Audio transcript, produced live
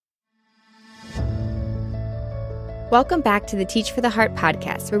Welcome back to the Teach for the Heart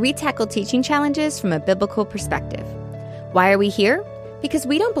podcast, where we tackle teaching challenges from a biblical perspective. Why are we here? Because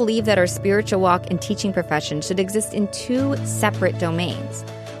we don't believe that our spiritual walk and teaching profession should exist in two separate domains.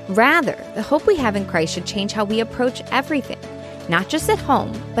 Rather, the hope we have in Christ should change how we approach everything, not just at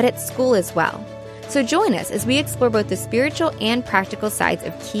home, but at school as well. So join us as we explore both the spiritual and practical sides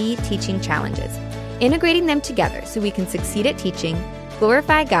of key teaching challenges, integrating them together so we can succeed at teaching,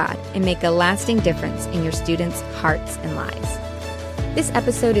 glorify God, and make a lasting difference in your students' hearts and lives. This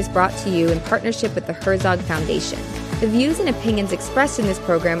episode is brought to you in partnership with the Herzog Foundation. The views and opinions expressed in this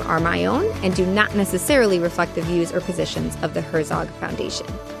program are my own and do not necessarily reflect the views or positions of the Herzog Foundation.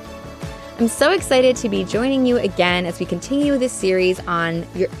 I'm so excited to be joining you again as we continue this series on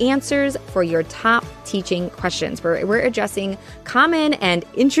your answers for your top teaching questions, where we're addressing common and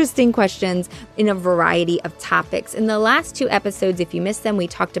interesting questions in a variety of topics. In the last two episodes, if you missed them, we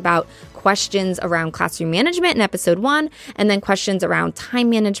talked about questions around classroom management in episode 1, and then questions around time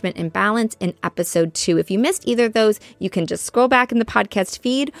management and balance in episode 2. If you missed either of those, you can just scroll back in the podcast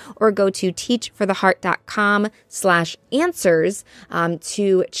feed or go to teachfortheheart.com/answers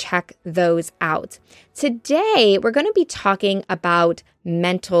to check those out. Today, we're going to be talking about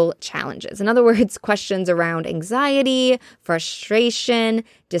mental challenges. In other words, questions around anxiety, frustration,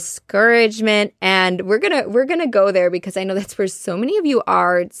 discouragement, and we're gonna go there because I know that's where so many of you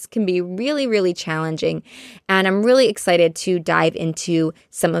are. It can be really, really challenging, and I'm really excited to dive into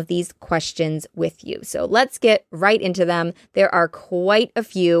some of these questions with you. So let's get right into them. There are quite a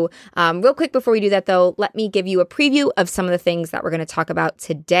few. Real quick before we do that, though, let me give you a preview of some of the things that we're going to talk about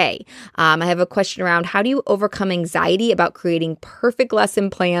today. I have a question around how do you overcome anxiety about creating perfect lesson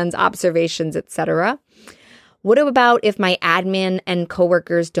plans, observations, etc. What about if my admin and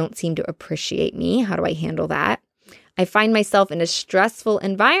coworkers don't seem to appreciate me? How do I handle that? I find myself in a stressful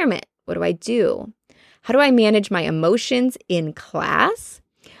environment. What do I do? How do I manage my emotions in class?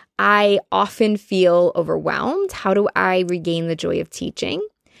 I often feel overwhelmed. How do I regain the joy of teaching?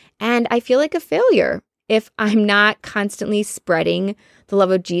 And I feel like a failure if I'm not constantly spreading the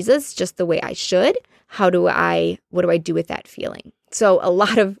love of Jesus just the way I should. What do I do with that feeling? So a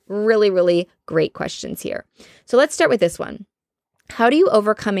lot of really, really great questions here. So let's start with this one. How do you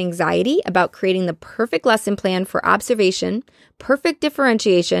overcome anxiety about creating the perfect lesson plan for observation, perfect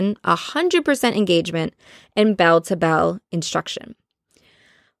differentiation, 100% engagement, and bell-to-bell instruction?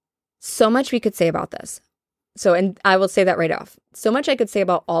 So much we could say about this. And I will say that right off. So much I could say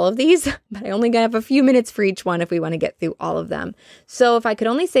about all of these, but I only have a few minutes for each one if we want to get through all of them. So if I could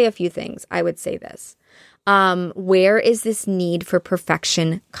only say a few things, I would say this. Where is this need for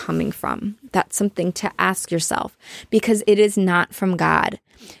perfection coming from? That's something to ask yourself because it is not from God.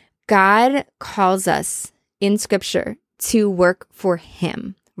 God calls us in Scripture to work for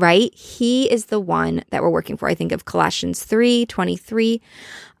Him, right? He is the one that we're working for. I think of Colossians 3:23.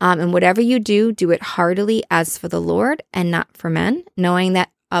 And whatever you do, do it heartily as for the Lord and not for men, knowing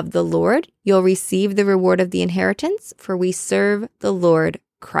that of the Lord you'll receive the reward of the inheritance, for we serve the Lord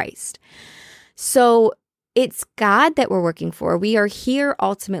Christ. So it's God that we're working for. We are here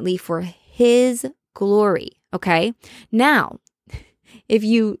ultimately for His glory, okay? Now, if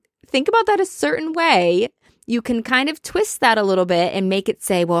you think about that a certain way, you can kind of twist that a little bit and make it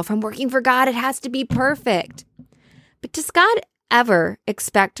say, well, if I'm working for God, it has to be perfect. But does God ever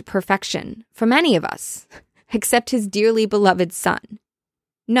expect perfection from any of us except His dearly beloved Son?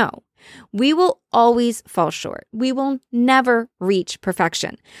 No. We will always fall short. We will never reach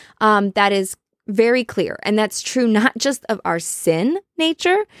perfection. That is very clear. And that's true not just of our sin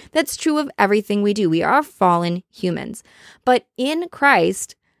nature, that's true of everything we do. We are fallen humans. But in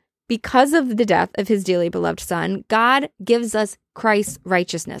Christ, because of the death of His dearly beloved Son, God gives us Christ's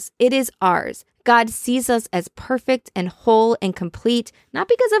righteousness. It is ours. God sees us as perfect and whole and complete, not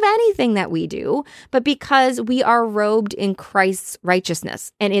because of anything that we do, but because we are robed in Christ's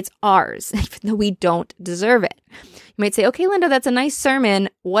righteousness, and it's ours, even though we don't deserve it. You might say, okay, Linda, that's a nice sermon.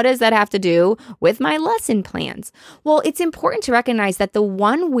 What does that have to do with my lesson plans? Well, it's important to recognize that the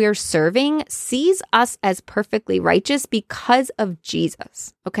one we're serving sees us as perfectly righteous because of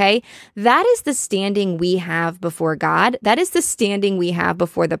Jesus, okay? That is the standing we have before God. That is the standing we have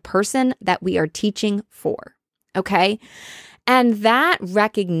before the person that we are teaching for, okay? And that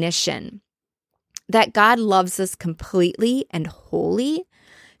recognition that God loves us completely and wholly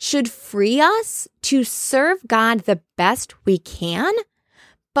should free us to serve God the best we can,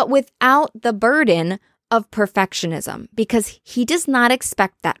 but without the burden of perfectionism, because He does not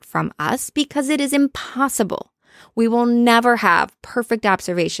expect that from us because it is impossible. We will never have perfect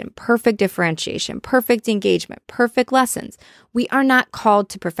observation, perfect differentiation, perfect engagement, perfect lessons. We are not called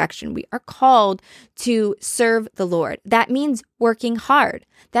to perfection. We are called to serve the Lord. That means working hard.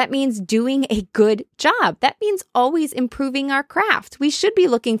 That means doing a good job. That means always improving our craft. We should be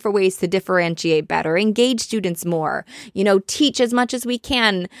looking for ways to differentiate better, engage students more, teach as much as we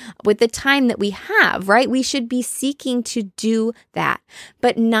can with the time that we have, right? We should be seeking to do that,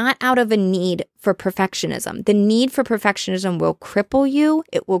 but not out of a need for perfectionism. The need for perfectionism will cripple you.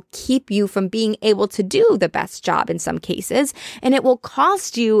 It will keep you from being able to do the best job in some cases, and it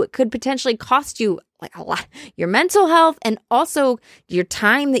could potentially cost you like a lot, your mental health and also your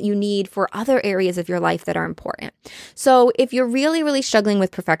time that you need for other areas of your life that are important. So if you're really, really struggling with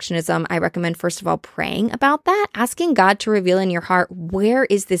perfectionism, I recommend, first of all, praying about that, asking God to reveal in your heart, where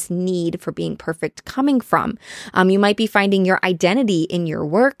is this need for being perfect coming from? You might be finding your identity in your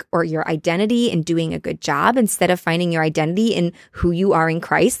work or your identity in doing a good job instead of finding your identity in who you are in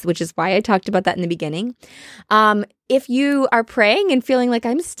Christ, which is why I talked about that in the beginning. If you are praying and feeling like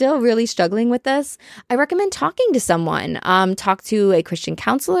I'm still really struggling with this, I recommend talking to someone. Talk to a Christian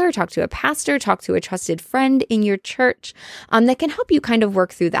counselor, talk to a pastor, talk to a trusted friend in your church that can help you kind of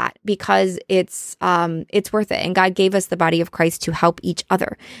work through that, because it's worth it. And God gave us the body of Christ to help each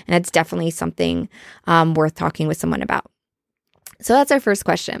other. And it's definitely something worth talking with someone about. So that's our first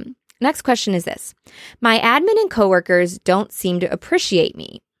question. Next question is this. My admin and coworkers don't seem to appreciate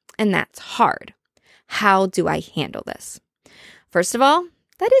me, and that's hard. How do I handle this? First of all,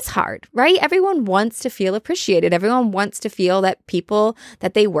 that is hard, right? Everyone wants to feel appreciated. Everyone wants to feel that people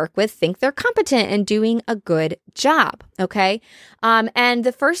that they work with think they're competent and doing a good job, okay? And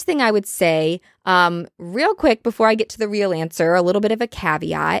the first thing I would say, real quick before I get to the real answer, a little bit of a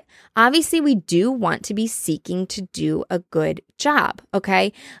caveat. Obviously, we do want to be seeking to do a good job,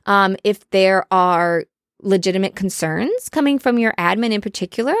 okay? If there are legitimate concerns coming from your admin in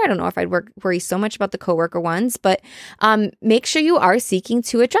particular, I don't know if I'd worry so much about the coworker ones, but make sure you are seeking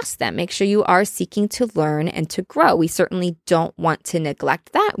to address them. Make sure you are seeking to learn and to grow. We certainly don't want to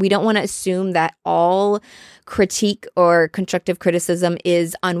neglect that. We don't want to assume that all critique or constructive criticism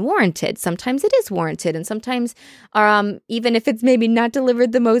is unwarranted. Sometimes it is warranted, and sometimes even if it's maybe not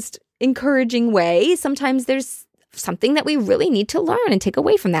delivered the most encouraging way, sometimes there's something that we really need to learn and take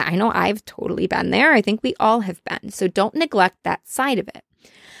away from that. I know I've totally been there. I think we all have been. So don't neglect that side of it.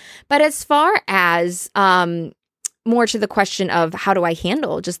 But as far as more to the question of how do I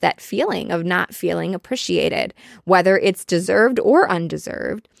handle just that feeling of not feeling appreciated, whether it's deserved or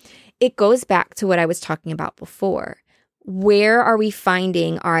undeserved, it goes back to what I was talking about before. Where are we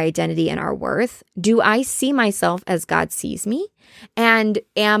finding our identity and our worth? Do I see myself as God sees me? And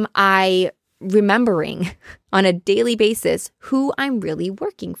am I remembering on a daily basis who I'm really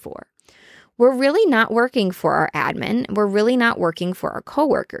working for? We're really not working for our admin. We're really not working for our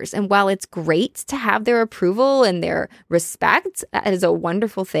coworkers. And while it's great to have their approval and their respect, that is a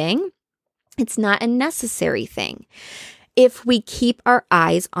wonderful thing, it's not a necessary thing. If we keep our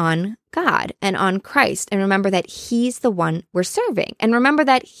eyes on God and on Christ and remember that He's the one we're serving and remember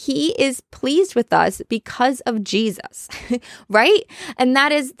that He is pleased with us because of Jesus, right? And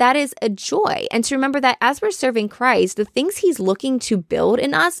that is a joy. And to remember that as we're serving Christ, the things He's looking to build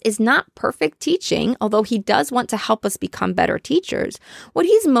in us is not perfect teaching, although He does want to help us become better teachers. What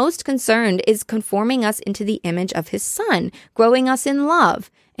He's most concerned is conforming us into the image of His Son, growing us in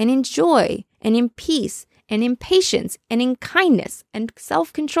love and in joy and in peace and in patience, and in kindness, and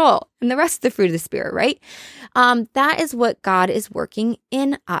self-control, and the rest of the fruit of the Spirit, right? That is what God is working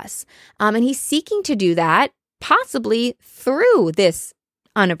in us. And He's seeking to do that, possibly through this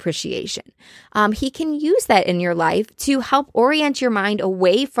unappreciation. He can use that in your life to help orient your mind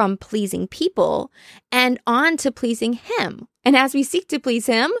away from pleasing people and on to pleasing Him. And as we seek to please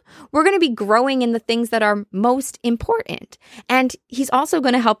Him, we're going to be growing in the things that are most important. And He's also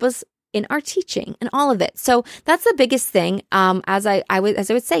going to help us in our teaching and all of it. So that's the biggest thing, as I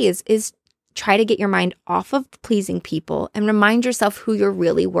would say, is try to get your mind off of pleasing people and remind yourself who you're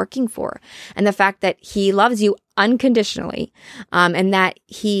really working for and the fact that He loves you unconditionally, and that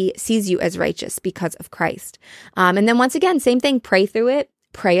He sees you as righteous because of Christ. And then once again, same thing, pray through it.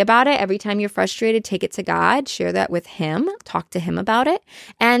 Pray about it. Every time you're frustrated, take it to God, share that with Him, talk to Him about it,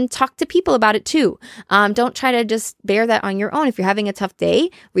 and talk to people about it too. Don't try to just bear that on your own. If you're having a tough day,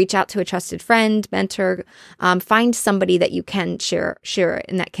 reach out to a trusted friend, mentor, find somebody that you can share it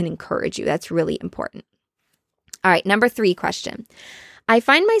and that can encourage you. That's really important. All right, number 3 question. I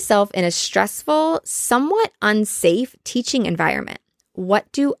find myself in a stressful, somewhat unsafe teaching environment. What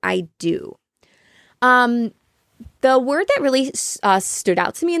do I do? the word that really stood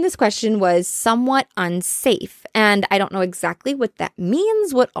out to me in this question was somewhat unsafe. And I don't know exactly what that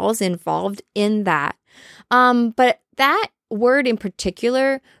means, what all's involved in that. But that word in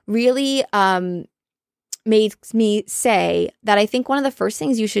particular really makes me say that I think one of the first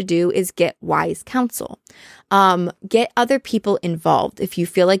things you should do is get wise counsel. Get other people involved. If you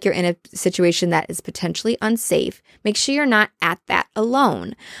feel like you're in a situation that is potentially unsafe, make sure you're not at that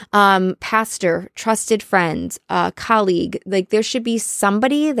alone. Pastor, trusted friends, colleague, like there should be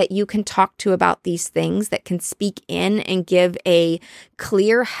somebody that you can talk to about these things that can speak in and give a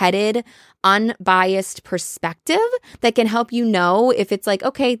clear-headed, unbiased perspective that can help you know if it's like,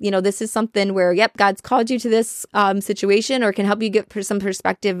 okay, this is something where, yep, God's called you to this situation, or can help you get some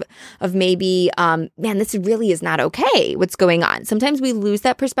perspective of maybe, man, this really is not okay, what's going on. Sometimes we lose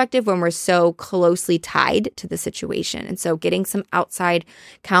that perspective when we're so closely tied to the situation. And so getting some outside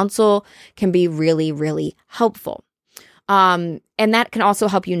counsel can be really, really helpful. And that can also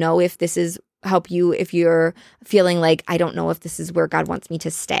help you know if this is help you if you're feeling like, I don't know if this is where God wants me to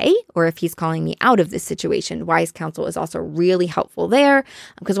stay or if he's calling me out of this situation. Wise counsel is also really helpful there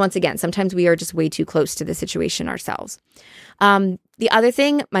because once again, sometimes we are just way too close to the situation ourselves. The other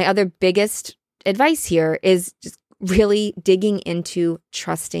thing, my other biggest advice here is just really digging into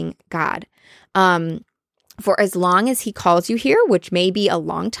trusting God. For as long as he calls you here, which may be a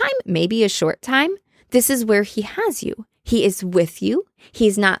long time, maybe a short time, this is where he has you. He is with you.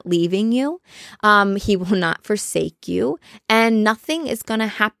 He's not leaving you. He will not forsake you. And nothing is going to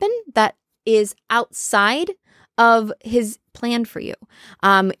happen that is outside of his plan for you.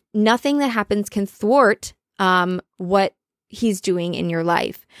 Nothing that happens can thwart what he's doing in your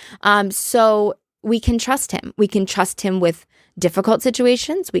life. So we can trust him. We can trust him with difficult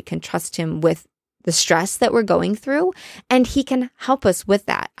situations. We can trust him with the stress that we're going through, and he can help us with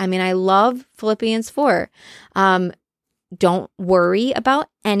that. I mean, I love Philippians 4. Don't worry about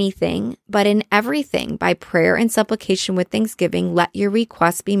anything, but in everything, by prayer and supplication with thanksgiving, let your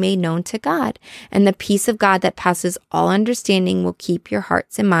requests be made known to God. And the peace of God that passes all understanding will keep your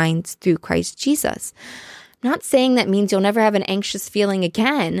hearts and minds through Christ Jesus. I'm not saying that means you'll never have an anxious feeling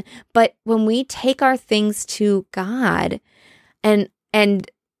again, but when we take our things to God and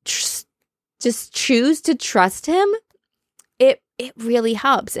just choose to trust him, it really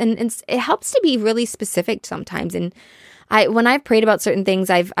helps. And it helps to be really specific sometimes. And when I've prayed about certain things,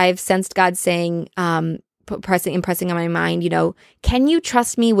 I've sensed God saying, impressing on my mind, can you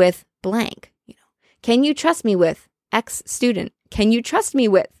trust me with blank? Can you trust me with X student? Can you trust me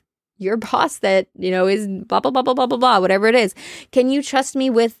with your boss that, is blah, blah, blah, blah, blah, blah, blah, whatever it is? Can you trust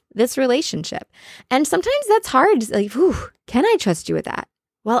me with this relationship? And sometimes that's hard. Like, can I trust you with that?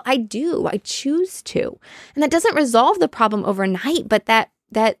 Well, I do. I choose to. And that doesn't resolve the problem overnight, but that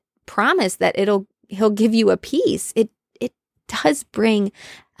promise that he'll give you a peace, it does bring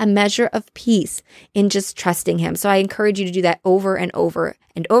a measure of peace in just trusting him. So I encourage you to do that over and over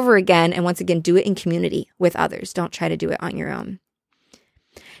and over again. And once again, do it in community with others. Don't try to do it on your own.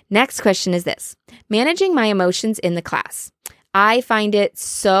 Next question is this: managing my emotions in the class. I find it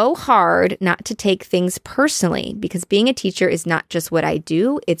so hard not to take things personally because being a teacher is not just what I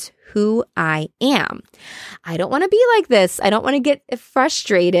do, it's who I am. I don't want to be like this. I don't want to get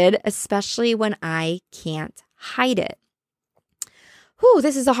frustrated, especially when I can't hide it.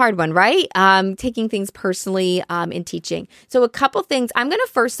 This is a hard one, right? Taking things personally in teaching. So a couple things. I'm going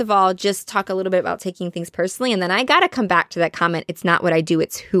to first of all just talk a little bit about taking things personally, and then I got to come back to that comment. It's not what I do,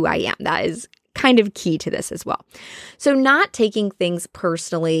 it's who I am. That is kind of key to this as well. So not taking things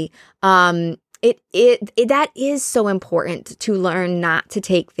personally, that is so important to learn not to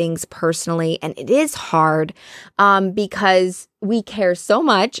take things personally. And it is hard because we care so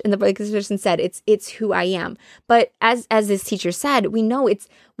much. And like this person said, it's who I am. But as this teacher said, we know it's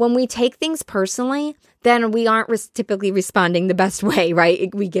when we take things personally, then we aren't typically responding the best way,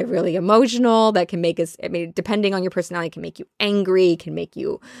 right? We get really emotional. That can make us, depending on your personality, it can make you angry, it can make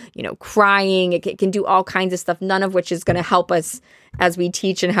you, crying. It can do all kinds of stuff, none of which is going to help us as we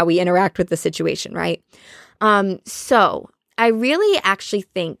teach and how we interact with the situation, right? So I really actually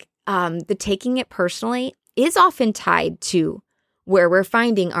think the taking it personally is often tied to where we're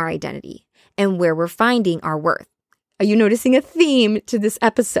finding our identity and where we're finding our worth. Are you noticing a theme to this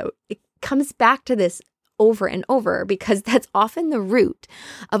episode? It comes back to this over and over because that's often the root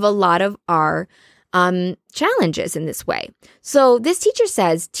of a lot of our challenges in this way. So this teacher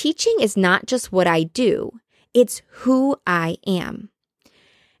says, teaching is not just what I do, it's who I am.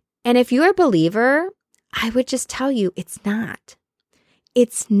 And if you're a believer, I would just tell you it's not.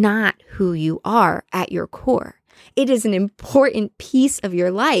 It's not who you are at your core. It is an important piece of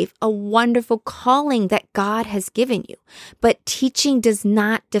your life, a wonderful calling that God has given you. But teaching does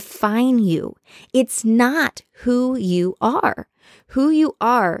not define you. It's not who you are. Who you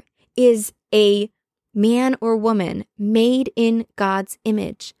are is a man or woman made in God's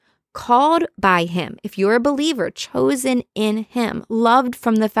image, called by Him. If you're a believer, chosen in Him, loved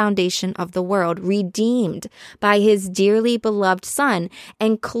from the foundation of the world, redeemed by His dearly beloved Son,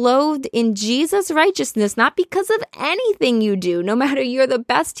 and clothed in Jesus' righteousness, not because of anything you do, no matter you're the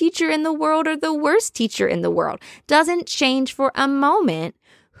best teacher in the world or the worst teacher in the world, doesn't change for a moment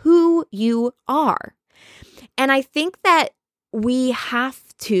who you are. And I think that we have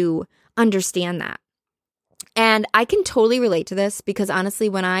to understand that. And I can totally relate to this because honestly,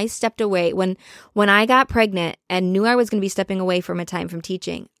 when I stepped away, when I got pregnant and knew I was going to be stepping away from a time from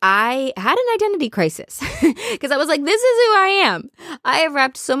teaching, I had an identity crisis because I was like, this is who I am. I have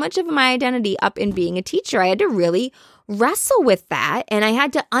wrapped so much of my identity up in being a teacher. I had to really wrestle with that, and I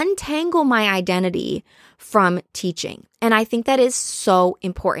had to untangle my identity from teaching. And I think that is so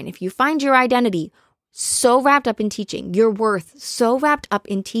important. If you find your identity so wrapped up in teaching, your worth so wrapped up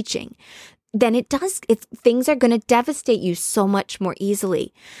in teaching, then things are going to devastate you so much more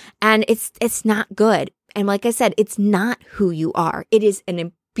easily. And it's not good. And like I said, it's not who you are. It is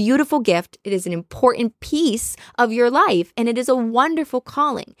a beautiful gift. It is an important piece of your life, and it is a wonderful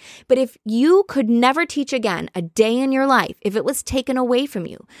calling. But if you could never teach again a day in your life, if it was taken away from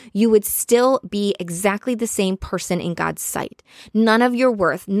you, you would still be exactly the same person in God's sight. None of your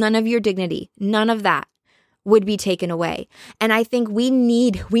worth, none of your dignity, none of that would be taken away. And I think we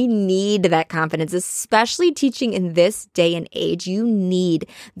need that confidence, especially teaching in this day and age. You need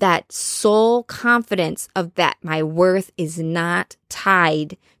that soul confidence of that my worth is not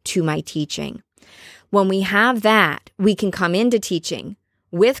tied to my teaching. When we have that, we can come into teaching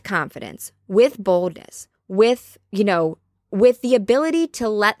with confidence, with boldness, with the ability to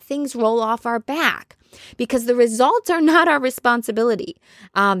let things roll off our back. Because the results are not our responsibility.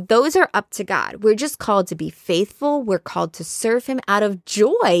 Those are up to God. We're just called to be faithful. We're called to serve Him out of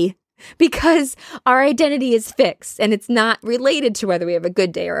joy because our identity is fixed and it's not related to whether we have a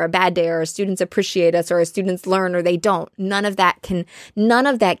good day or a bad day or our students appreciate us or our students learn or they don't. None of that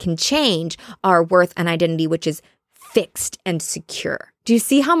can change our worth and identity, which is fixed and secure. Do you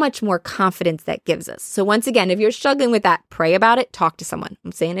see how much more confidence that gives us? So once again, if you're struggling with that, pray about it, talk to someone.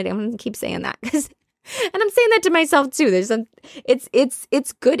 I'm saying it. I'm going to keep saying that because and I'm saying that to myself too.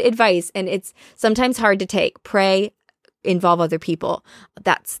 It's good advice, and it's sometimes hard to take. Pray, involve other people.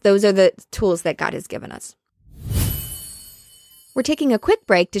 Those are the tools that God has given us. We're taking a quick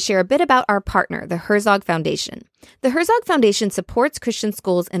break to share a bit about our partner, the Herzog Foundation. The Herzog Foundation supports Christian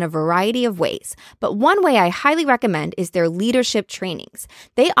schools in a variety of ways, but one way I highly recommend is their leadership trainings.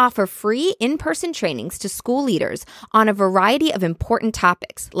 They offer free in-person trainings to school leaders on a variety of important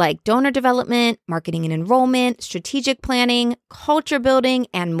topics like donor development, marketing and enrollment, strategic planning, culture building,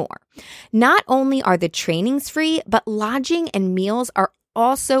 and more. Not only are the trainings free, but lodging and meals are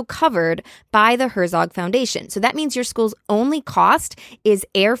also covered by the Herzog Foundation. So that means your school's only cost is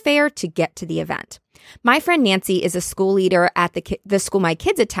airfare to get to the event. My friend Nancy is a school leader at the school my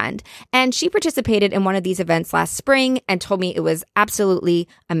kids attend, and she participated in one of these events last spring and told me it was absolutely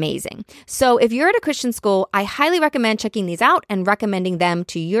amazing. So if you're at a Christian school, I highly recommend checking these out and recommending them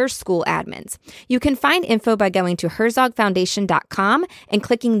to your school admins. You can find info by going to herzogfoundation.com and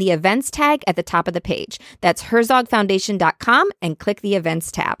clicking the events tag at the top of the page. That's herzogfoundation.com and click the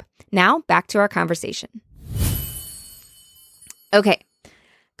events tab. Now back to our conversation. Okay.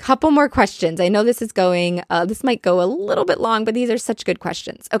 Couple more questions. I know this might go a little bit long, but these are such good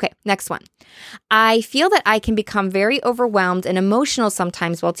questions. Okay, next one. I feel that I can become very overwhelmed and emotional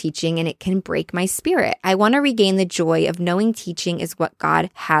sometimes while teaching, and it can break my spirit. I want to regain the joy of knowing teaching is what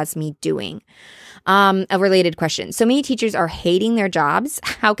God has me doing. A related question. So many teachers are hating their jobs.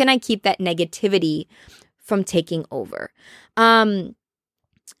 How can I keep that negativity from taking over? To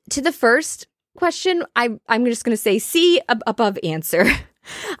the first question, I'm just going to say C above answer.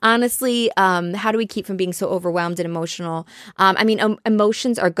 Honestly, how do we keep from being so overwhelmed and emotional?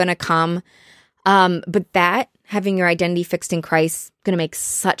 Emotions are going to come, but having your identity fixed in Christ going to make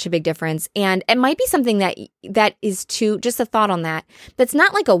such a big difference. And it might be something that is just a thought on that. That's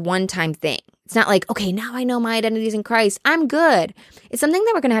not like a one-time thing. It's not like, okay, now I know my identity is in Christ, I'm good. It's something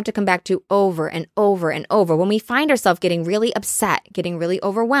that we're going to have to come back to over and over and over. When we find ourselves getting really upset, getting really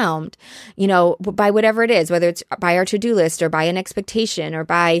overwhelmed, by whatever it is, whether it's by our to-do list or by an expectation or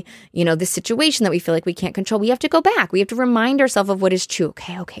by, the situation that we feel like we can't control, we have to go back. We have to remind ourselves of what is true.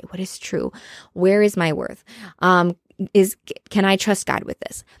 Okay, what is true? Where is my worth? can I trust God with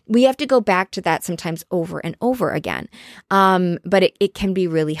this? We have to go back to that sometimes over and over again. But it can be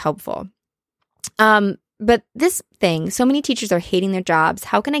really helpful. But this thing, so many teachers are hating their jobs.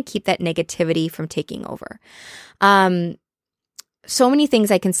 How can I keep that negativity from taking over? So many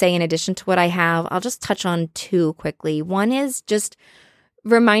things I can say in addition to what I have. I'll just touch on two quickly. One is just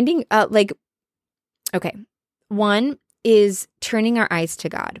reminding, one is turning our eyes to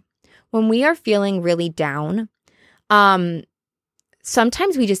God. When we are feeling really down,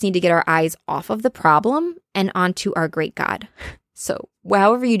 sometimes we just need to get our eyes off of the problem and onto our great God. So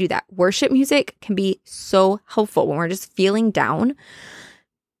however you do that, worship music can be so helpful when we're just feeling down.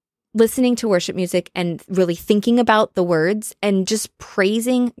 Listening to worship music and really thinking about the words and just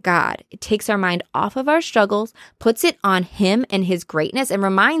praising God. It takes our mind off of our struggles, puts it on Him and His greatness, and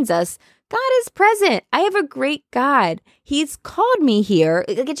reminds us God is present. I have a great God. He's called me here.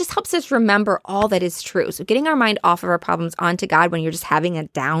 It just helps us remember all that is true. So getting our mind off of our problems onto God when you're just having a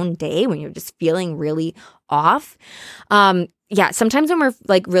down day, when you're just feeling really off. Sometimes when we're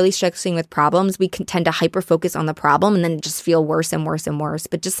like really struggling with problems, we can tend to hyper focus on the problem and then just feel worse and worse and worse.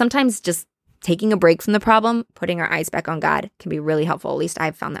 But just sometimes just taking a break from the problem, putting our eyes back on God can be really helpful. At least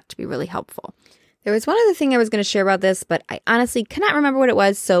I've found that to be really helpful. There was one other thing I was going to share about this, but I honestly cannot remember what it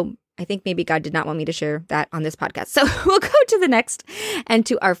was. So I think maybe God did not want me to share that on this podcast. So we'll go to the next and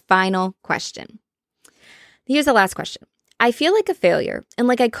to our final question. Here's the last question. I feel like a failure and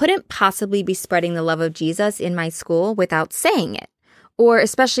like I couldn't possibly be spreading the love of Jesus in my school without saying it, or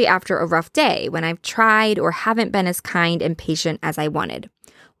especially after a rough day when I've tried or haven't been as kind and patient as I wanted.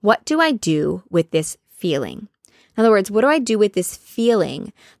 What do I do with this feeling? In other words, what do I do with this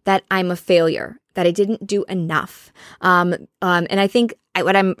feeling that I'm a failure, that I didn't do enough? And I think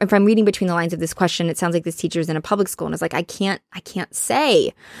if I'm reading between the lines of this question, it sounds like this teacher is in a public school and is like, I can't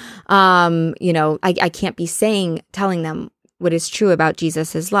say, I can't be telling them what is true about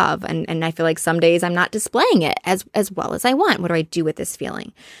Jesus' love. And I feel like some days I'm not displaying it as well as I want. What do I do with this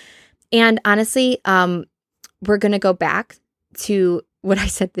feeling? And honestly, we're going to go back to what I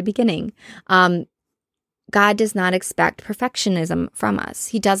said at the beginning. God does not expect perfectionism from us.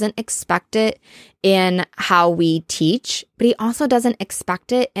 He doesn't expect it in how we teach, but He also doesn't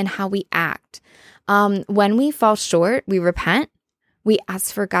expect it in how we act. When we fall short, we repent, we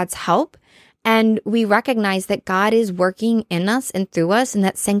ask for God's help, and we recognize that God is working in us and through us, and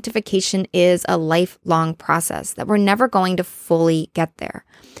that sanctification is a lifelong process, that we're never going to fully get there.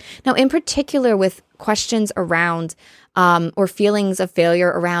 Now, in particular with questions around or feelings of failure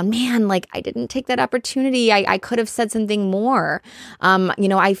around, man, like I didn't take that opportunity. I could have said something more.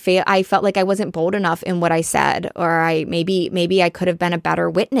 I felt like I wasn't bold enough in what I said, or maybe I could have been a better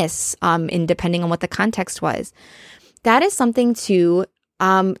witness in depending on what the context was. That is something to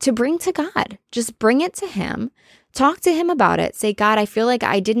bring to God. Just bring it to Him. Talk to Him about it. Say, God, I feel like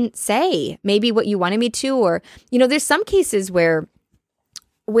I didn't say maybe what you wanted me to, or, there's some cases where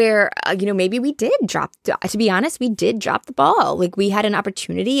maybe we did to be honest, we did drop the ball. Like we had an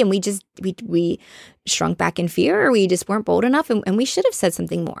opportunity and we shrunk back in fear, or we just weren't bold enough and we should have said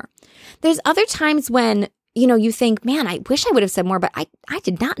something more. There's other times when, you think, man, I wish I would have said more, but I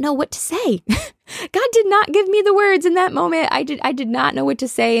did not know what to say. God did not give me the words in that moment. I did not know what to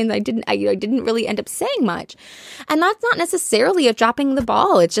say, and I didn't really end up saying much. And that's not necessarily of dropping the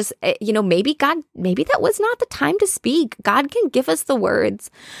ball. It's just, maybe that was not the time to speak. God can give us the words.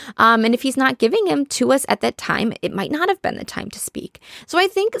 And if He's not giving them to us at that time, it might not have been the time to speak. So I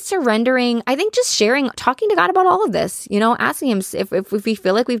think surrendering, just sharing, talking to God about all of this, asking Him if we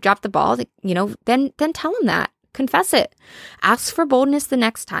feel like we've dropped the ball, then tell Him that. Confess it. Ask for boldness the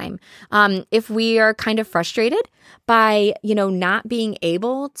next time. If we are kind of frustrated by, not being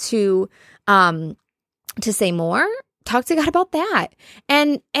able to say more, talk to God about that.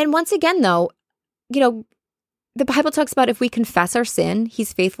 And once again, though, the Bible talks about if we confess our sin,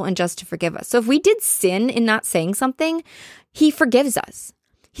 He's faithful and just to forgive us. So if we did sin in not saying something, He forgives us.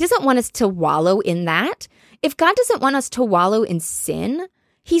 He doesn't want us to wallow in that. If God doesn't want us to wallow in sin,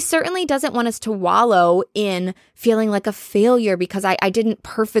 He certainly doesn't want us to wallow in feeling like a failure because I didn't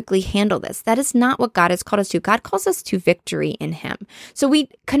perfectly handle this. That is not what God has called us to. God calls us to victory in Him. So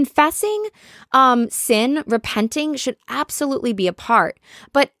confessing sin, repenting should absolutely be a part,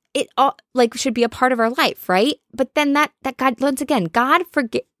 but it should be a part of our life, right? But then that God, once again, God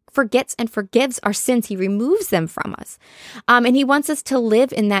forgets and forgives our sins. He removes them from us. And He wants us to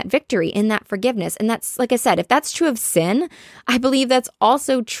live in that victory, in that forgiveness. And that's, like I said, if that's true of sin, I believe that's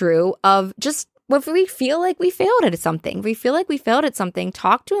also true of just if we feel like we failed at something,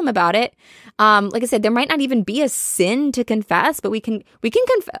 talk to him about it. Like I said, there might not even be a sin to confess, but we can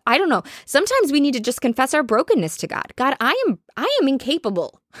confess. I don't know. Sometimes we need to just confess our brokenness to God. God, I am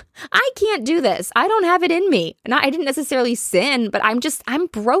incapable. I can't do this. I don't have it in me. I didn't necessarily sin, but I'm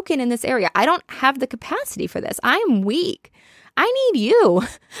broken in this area. I don't have the capacity for this. I am weak. I need you.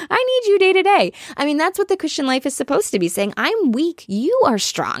 I need you day to day. I mean, that's what the Christian life is supposed to be, saying, I'm weak. You are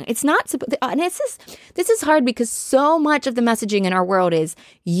strong. It's not, and this is hard because so much of the messaging in our world is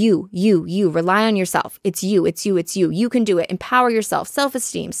you, rely on yourself. It's you. You can do it. Empower yourself,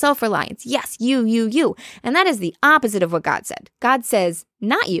 self-esteem, self-reliance. Yes, you. And that is the opposite of what God said. God says,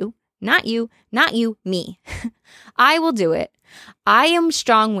 not you, me. I will do it. I am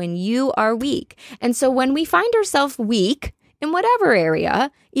strong when you are weak. And so when we find ourselves weak, in whatever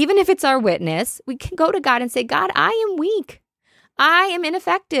area, even if it's our witness, we can go to God and say, God, I am weak. I am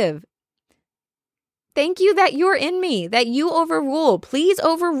ineffective. Thank you that you're in me, that you overrule. Please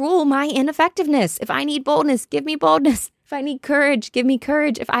overrule my ineffectiveness. If I need boldness, give me boldness. If I need courage, give me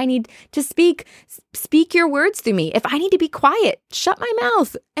courage. If I need to speak your words through me. If I need to be quiet, shut my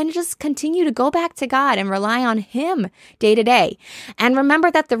mouth and just continue to go back to God and rely on Him day to day. And remember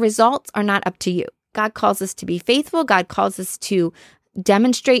that the results are not up to you. God calls us to be faithful. God calls us to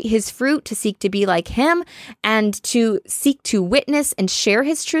demonstrate His fruit, to seek to be like Him, and to seek to witness and share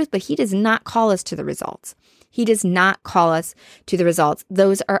His truth. But He does not call us to the results. He does not call us to the results.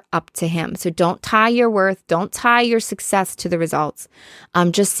 Those are up to Him. So don't tie your worth, don't tie your success to the results.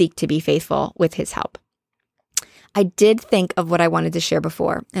 Just seek to be faithful with His help. I did think of what I wanted to share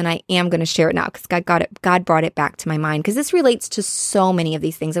before, and I am going to share it now because God brought it back to my mind because this relates to so many of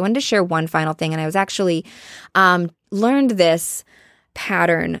these things. I wanted to share one final thing, and I was actually learned this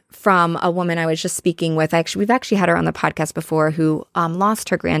pattern from a woman I was just speaking with. We've actually had her on the podcast before who lost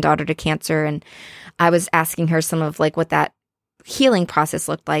her granddaughter to cancer, and I was asking her some of like what that healing process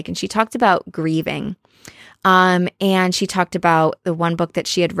looked like, and she talked about grieving. And she talked about the one book that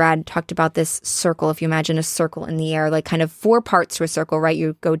she had read, talked about this circle. If you imagine a circle in the air, like kind of 4 parts to a circle, right?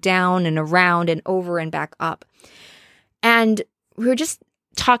 You go down and around and over and back up. And we were just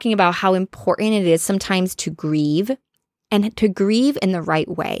talking about how important it is sometimes to grieve and to grieve in the right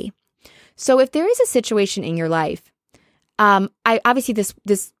way. So if there is a situation in your life, obviously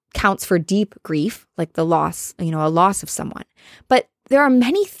this counts for deep grief, like the loss, a loss of someone, but there are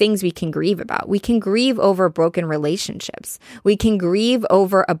many things we can grieve about. We can grieve over broken relationships. We can grieve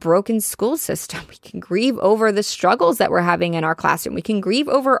over a broken school system. We can grieve over the struggles that we're having in our classroom. We can grieve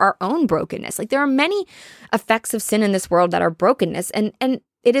over our own brokenness. Like there are many effects of sin in this world that are brokenness, and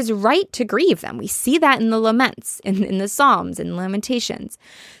it is right to grieve them. We see that in the laments, in the Psalms, in Lamentations.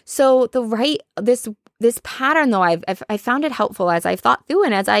 So this pattern, though, I found it helpful as I've thought through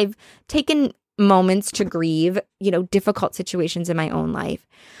and as I've taken moments to grieve, difficult situations in my own life.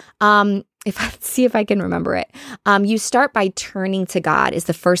 See if I can remember it. You start by turning to God is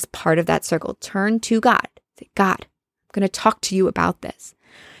the first part of that circle. Turn to God. Say, God, I'm going to talk to you about this.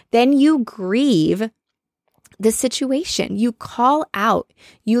 Then you grieve the situation. You call out.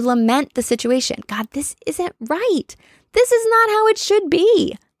 You lament the situation. God, this isn't right. This is not how it should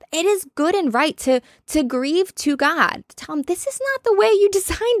be. It is good and right to grieve to God. To tell Him, this is not the way you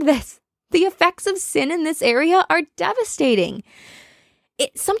designed this. The effects of sin in this area are devastating.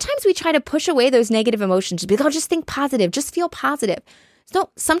 Sometimes we try to push away those negative emotions. Be like, just think positive. Just feel positive.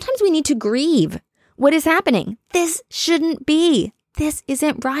 So sometimes we need to grieve what is happening. This shouldn't be. This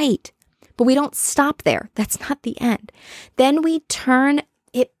isn't right. But we don't stop there. That's not the end. Then we turn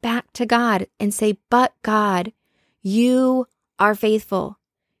it back to God and say, but God, you are faithful.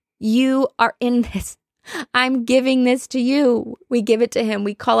 You are in this. I'm giving this to you. We give it to Him.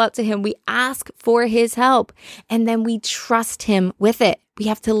 We call out to Him. We ask for His help. And then we trust Him with it. We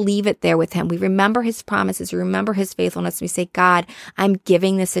have to leave it there with Him. We remember His promises. We remember His faithfulness. We say, God, I'm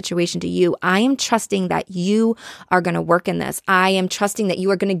giving this situation to you. I am trusting that you are going to work in this. I am trusting that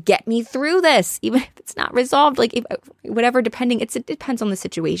you are going to get me through this, even if it's not resolved, whatever, it depends on the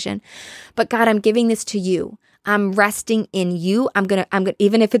situation. But God, I'm giving this to you. I'm resting in you. I'm gonna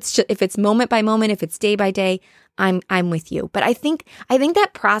even if it's moment by moment, if it's day by day, I'm with you. But I think that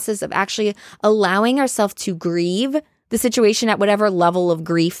process of actually allowing ourselves to grieve the situation at whatever level of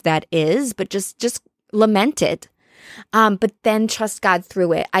grief that is, but just lament it, but then trust God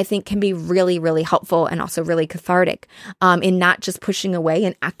through it, I think can be really, really helpful and also really cathartic in not just pushing away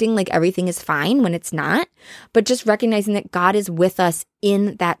and acting like everything is fine when it's not, but just recognizing that God is with us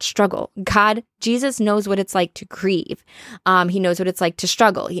in that struggle. Jesus knows what it's like to grieve. He knows what it's like to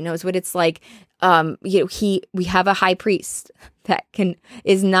struggle. He knows what it's like. We have a high priest that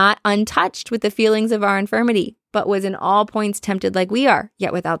is not untouched with the feelings of our infirmity, but was in all points tempted like we are,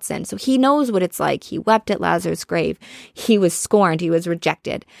 yet without sin. So he knows what it's like. He wept at Lazarus' grave. He was scorned. He was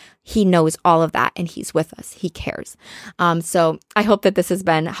rejected. He knows all of that, and he's with us. He cares. So I hope that this has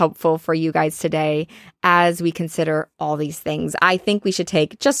been helpful for you guys today as we consider all these things. I think we should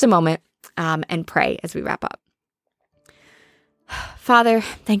take just a moment and pray as we wrap up. Father,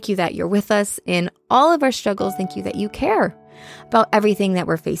 thank you that you're with us in all of our struggles. Thank you that you care about everything that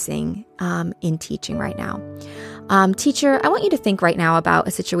we're facing in teaching right now. Teacher, I want you to think right now about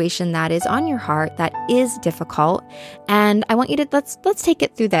a situation that is on your heart that is difficult, and I want you to let's take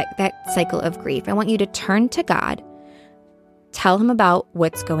it through that cycle of grief. I want you to turn to God, tell him about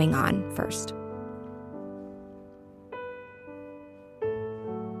what's going on first.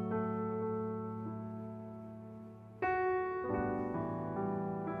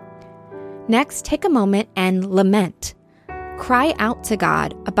 Next, take a moment and lament. Cry out to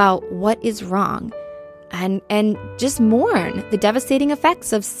God about what is wrong and just mourn the devastating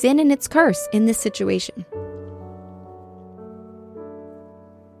effects of sin and its curse in this situation.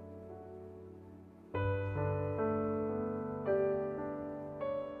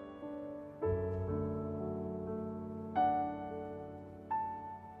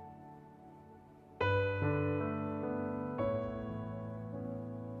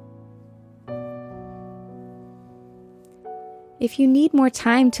 If you need more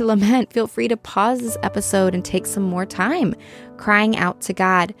time to lament, feel free to pause this episode and take some more time crying out to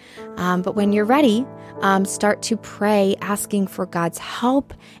God. But when you're ready, start to pray, asking for God's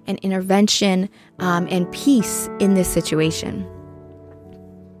help and intervention and peace in this situation.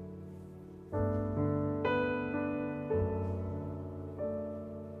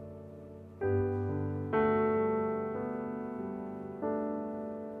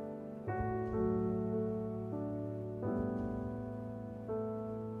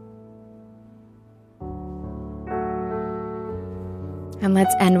 And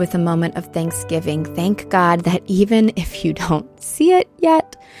let's end with a moment of thanksgiving. Thank God that even if you don't see it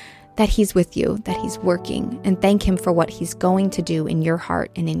yet, that he's with you, that he's working, and thank him for what he's going to do in your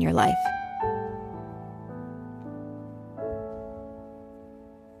heart and in your life.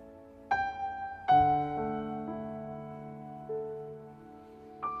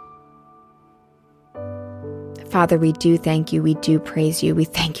 Father, we do thank you. We do praise you. We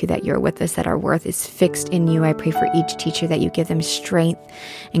thank you that you're with us, that our worth is fixed in you. I pray for each teacher that you give them strength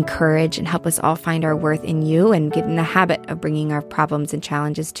and courage and help us all find our worth in you and get in the habit of bringing our problems and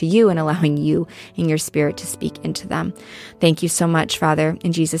challenges to you and allowing you and your spirit to speak into them. Thank you so much, Father.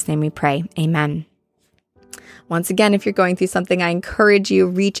 In Jesus' name we pray. Amen. Once again, if you're going through something, I encourage you,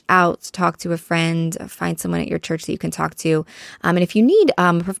 reach out, talk to a friend, find someone at your church that you can talk to. And if you need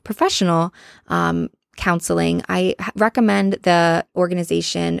professional counseling, I recommend the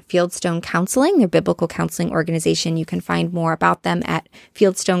organization Fieldstone Counseling, their biblical counseling organization. You can find more about them at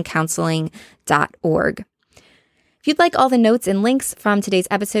fieldstonecounseling.org. If you'd like all the notes and links from today's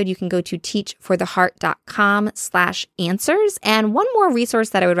episode, you can go to teachfortheheart.com/answers. And one more resource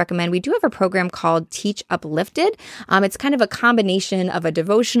that I would recommend, we do have a program called Teach Uplifted. It's kind of a combination of a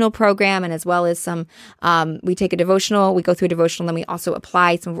devotional program and as well as some, we take a devotional, we go through a devotional, and then we also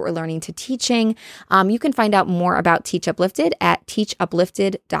apply some of what we're learning to teaching. You can find out more about Teach Uplifted at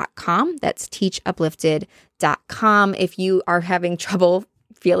teachuplifted.com. That's teachuplifted.com. If you are having trouble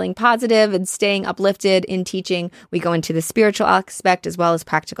feeling positive and staying uplifted in teaching, we go into the spiritual aspect as well as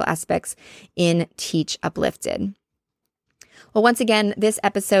practical aspects in Teach Uplifted. Well, once again, this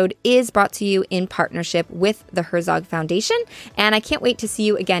episode is brought to you in partnership with the Herzog Foundation, and I can't wait to see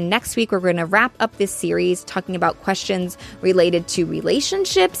you again next week. We're going to wrap up this series talking about questions related to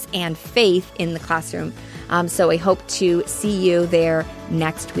relationships and faith in the classroom. So I hope to see you there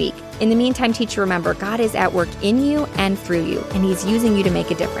next week. In the meantime, teacher, remember, God is at work in you and through you, and he's using you to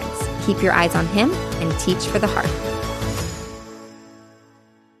make a difference. Keep your eyes on him and teach for the heart.